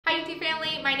Elysia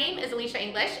family, my name is Elysia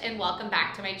English and welcome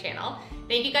back to my channel.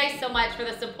 Thank you guys so much for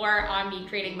the support on me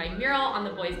creating my mural on the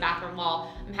boys' bathroom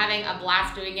wall. I'm having a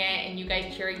blast doing it and you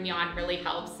guys cheering me on really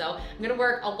helps. So I'm gonna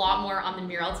work a lot more on the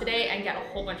mural today and get a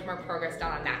whole bunch more progress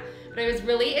done on that. But I was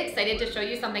really excited to show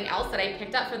you something else that I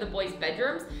picked up for the boys'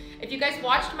 bedrooms. If you guys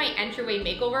watched my entryway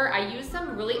makeover, I used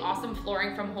some really awesome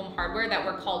flooring from Home Hardware that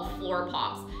were called floor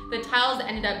pops. The tiles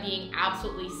ended up being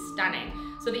absolutely stunning.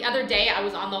 So the other day I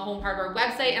was on the Home Hardware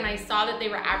website and I saw that they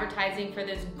were advertising for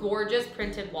this gorgeous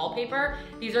printed wallpaper.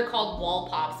 These are called wall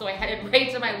pops. So I headed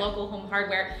right to my local Home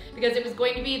Hardware because it was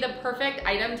going to be the perfect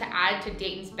item to add to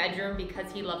Dayton's bedroom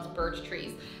because he loves birch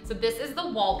trees. So this is the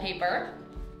wallpaper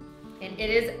and it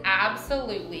is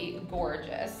absolutely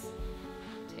gorgeous.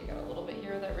 Take out a little bit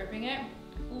here without ripping it.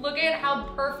 Look at how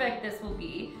perfect this will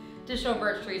be to show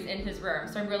birch trees in his room.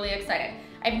 So I'm really excited.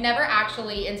 I've never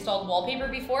actually installed wallpaper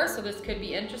before, so this could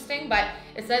be interesting, but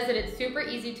it says that it's super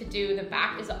easy to do. The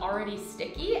back is already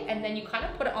sticky, and then you kind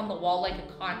of put it on the wall like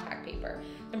a contact paper.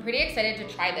 I'm pretty excited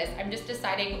to try this. I'm just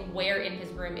deciding where in his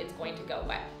room it's going to go,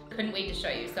 but couldn't wait to show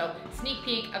you. So sneak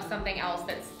peek of something else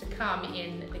that's to come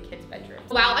in the kids' bedroom.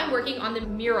 While I'm working on the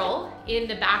mural in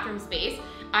the bathroom space,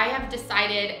 I have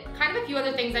decided kind of a few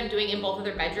other things I'm doing in both of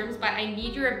their bedrooms, but I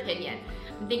need your opinion.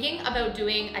 I'm thinking about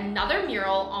doing another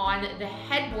mural on the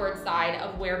headboard side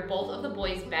of where both of the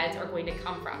boys' beds are going to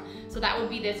come from. So that would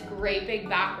be this great big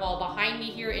back wall behind me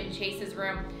here in Chase's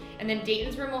room. And then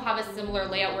Dayton's room will have a similar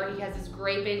layout where he has this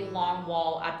great big long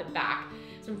wall at the back.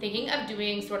 So I'm thinking of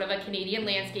doing sort of a Canadian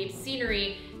landscape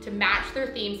scenery to match their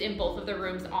themes in both of the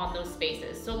rooms on those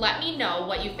spaces. So let me know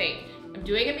what you think. I'm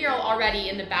doing a mural already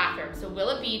in the bathroom, so will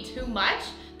it be too much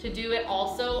to do it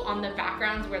also on the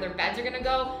backgrounds where their beds are gonna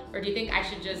go, or do you think I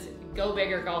should just go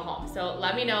big or go home? So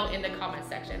let me know in the comment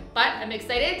section. But I'm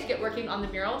excited to get working on the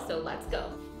mural, so let's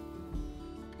go.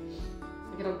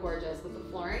 Look at how gorgeous with the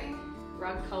flooring,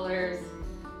 rug colors,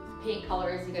 paint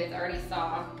colors you guys already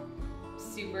saw.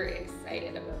 Super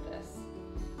excited about this.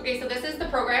 Okay, so this is the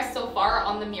progress so far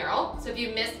on the mural. So if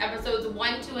you missed episodes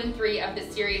 1, 2, and 3 of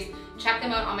this series, check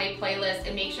them out on my playlist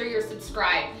and make sure you're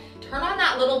subscribed. Turn on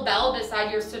that little bell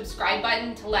beside your subscribe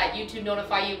button to let YouTube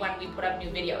notify you when we put up new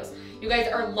videos. You guys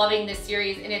are loving this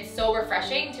series and it's so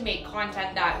refreshing to make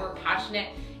content that we're passionate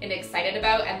and excited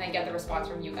about and then get the response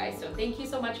from you guys. So thank you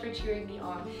so much for cheering me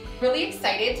on. Really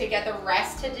excited to get the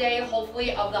rest today,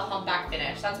 hopefully, of the humpback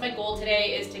finish. That's my goal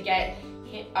today, is to get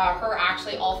her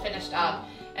actually all finished up.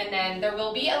 And then there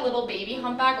will be a little baby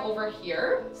humpback over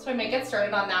here. So I might get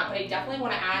started on that, but I definitely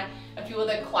want to add a few of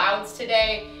the clouds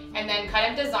today and then kind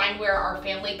of design where our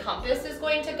family compass is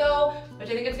going to go, which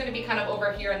I think is going to be kind of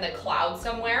over here in the clouds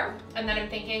somewhere. And then I'm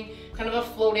thinking kind of a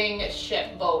floating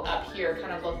ship boat up here,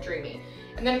 kind of look dreamy.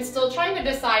 And then I'm still trying to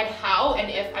decide how and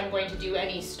if I'm going to do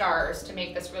any stars to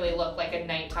make this really look like a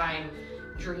nighttime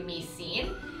dreamy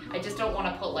scene. I just don't want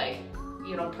to put like,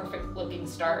 you know, perfect looking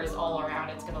stars all around.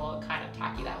 It's gonna look kind of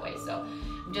tacky that way. So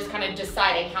I'm just kind of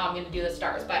deciding how I'm gonna do the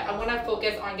stars, but I wanna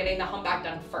focus on getting the humpback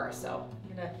done first. So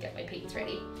I'm gonna get my paints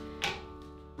ready.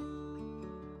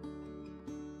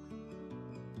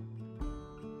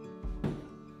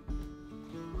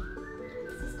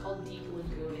 This is called Deep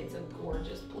Lagoon. It's a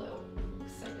gorgeous blue. I'm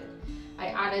excited. I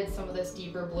added some of this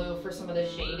deeper blue for some of the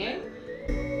shading.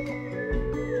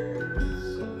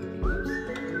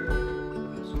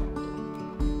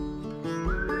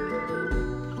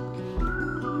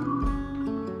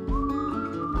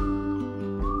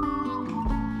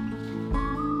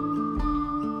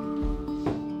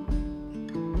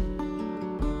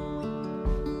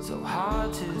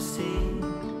 To see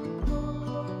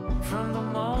from the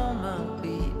moment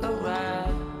we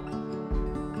arrive,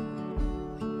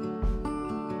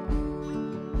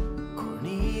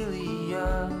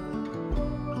 Cornelia,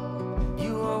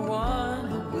 you are one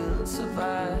who will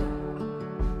survive.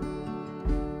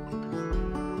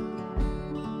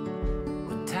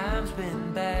 When time's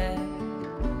been bad,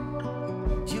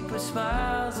 you put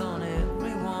smiles on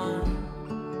everyone.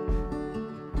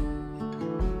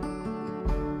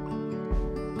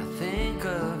 Think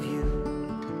of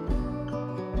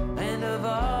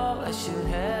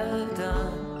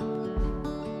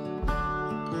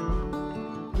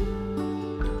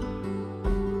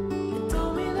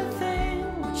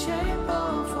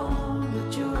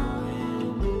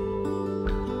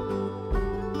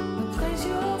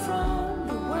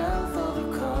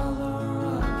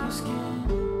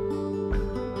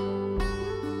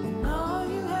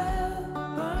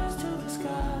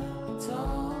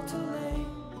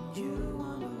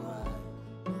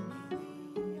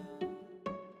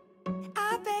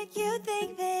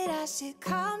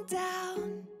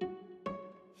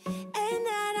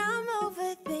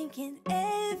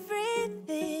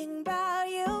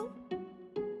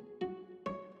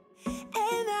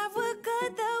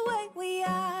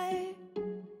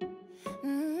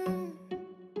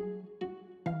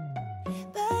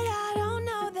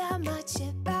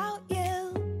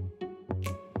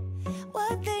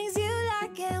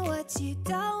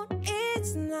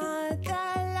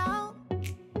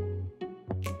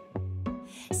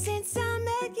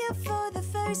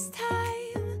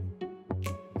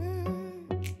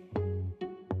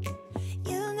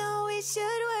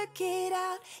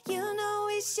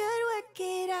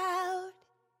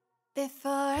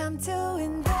Before I'm too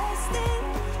invested,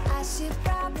 I should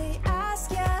probably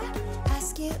ask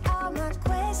you all my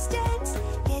questions,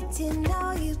 get to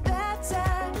know you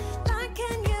better. Like,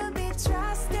 can you be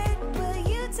trusted? Will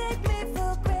you take me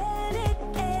for granted?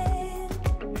 And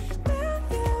will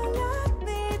you let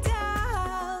me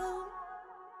down?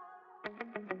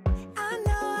 I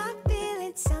know I'm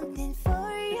feeling something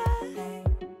for you.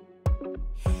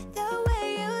 The way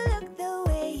you look, the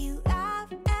way you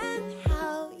laugh, and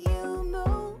how you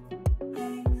move.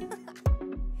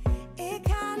 It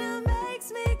kinda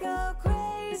makes me go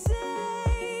crazy.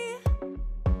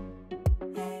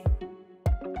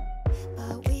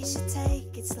 But we should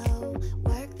take it slow,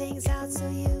 work things out so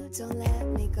you don't let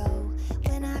me go.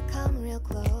 When I come real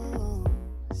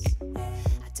close,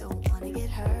 I don't wanna get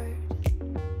hurt,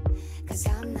 'cause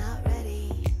I'm not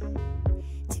ready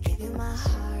to give you my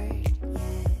heart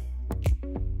yet.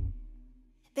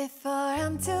 Before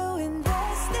I'm too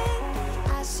invested,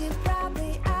 I should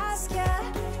probably ask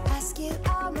you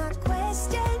all my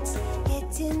questions,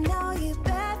 get to know you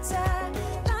better.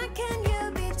 Like, can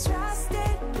you be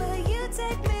trusted? Will you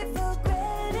take me for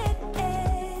granted?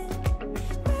 And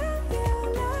will you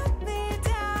let me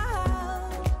down?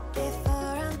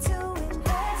 Before I'm too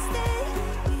invested,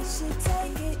 we should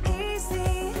take it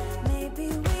easy. Maybe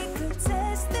we could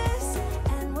test this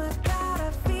and work out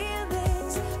our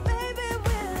feelings. Baby,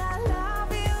 will I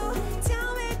love you? Tell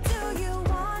me, do you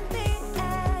want me?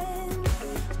 And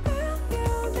will you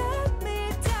let me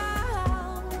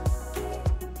down?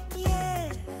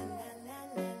 Yeah.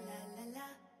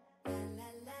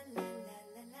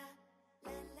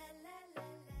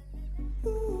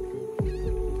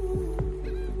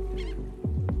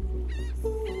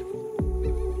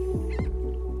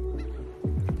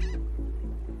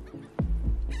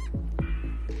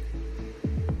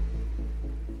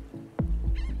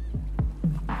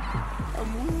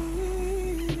 I'm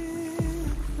waiting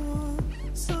for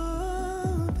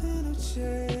something to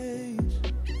change.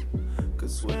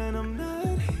 'Cause when I'm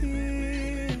not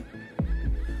here,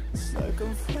 it's like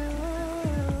I'm flying.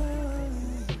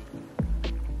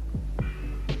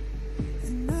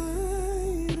 And I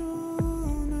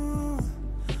don't know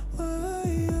why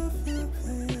I feel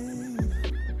pain.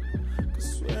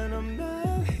 'Cause when I'm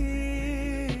not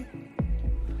here,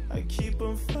 I keep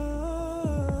on falling.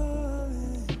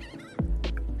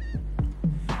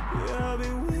 Yeah, I've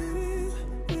been waiting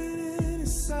in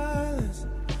silence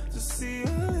to see a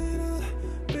little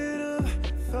bit of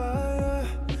fire,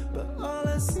 but all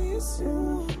I see is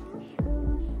you.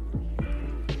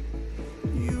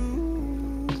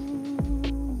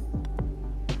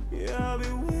 Yeah, I've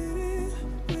been waiting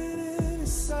in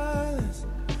silence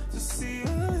to see a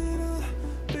little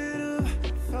bit of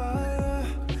fire,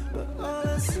 but all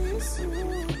I see is you.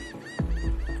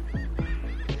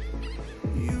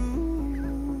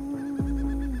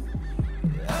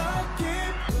 I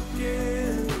keep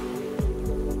looking,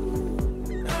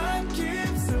 I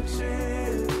keep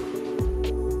searching.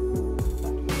 I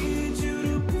need you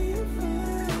to be a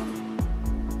friend,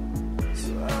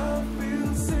 so I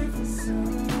feel safe and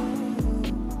sound.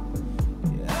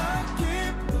 I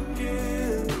keep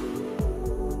looking,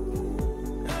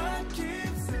 I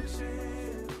keep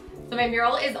searching. So my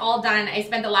mural is all done. I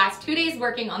spent the last 2 days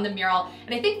working on the mural,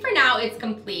 and I think for now it's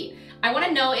complete. I want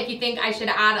to know if you think I should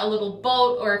add a little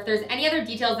boat or if there's any other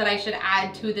details that I should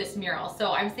add to this mural.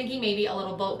 So I'm thinking maybe a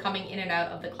little boat coming in and out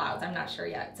of the clouds. I'm not sure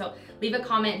yet. So leave a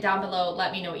comment down below.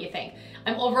 Let me know what you think.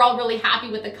 I'm overall really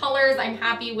happy with the colors. I'm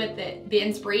happy with the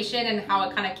inspiration and how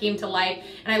it kind of came to life.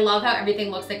 And I love how everything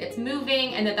looks like it's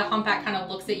moving and that the humpback kind of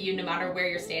looks at you no matter where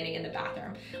you're standing in the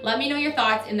bathroom. Let me know your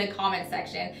thoughts in the comment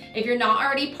section. If you're not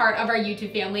already part of our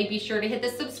YouTube family, be sure to hit the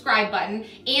subscribe button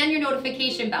and your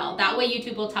notification bell. That way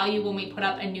YouTube will tell you when we put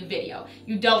up a new video.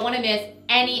 You don't want to miss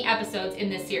any episodes in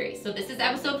this series. So this is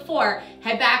episode 4.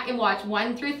 Head back and watch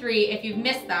 1 through 3 if you've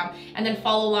missed them, and then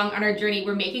follow along on our journey.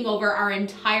 We're making over our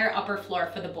entire upper floor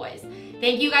for the boys.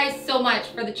 Thank you guys so much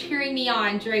for cheering me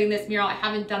on during this mural. I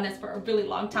haven't done this for a really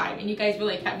long time, and you guys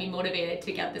really kept me motivated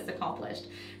to get this accomplished.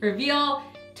 Reveal,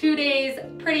 2 days,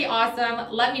 pretty awesome.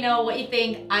 Let me know what you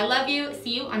think. I love you.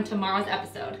 See you on tomorrow's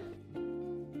episode.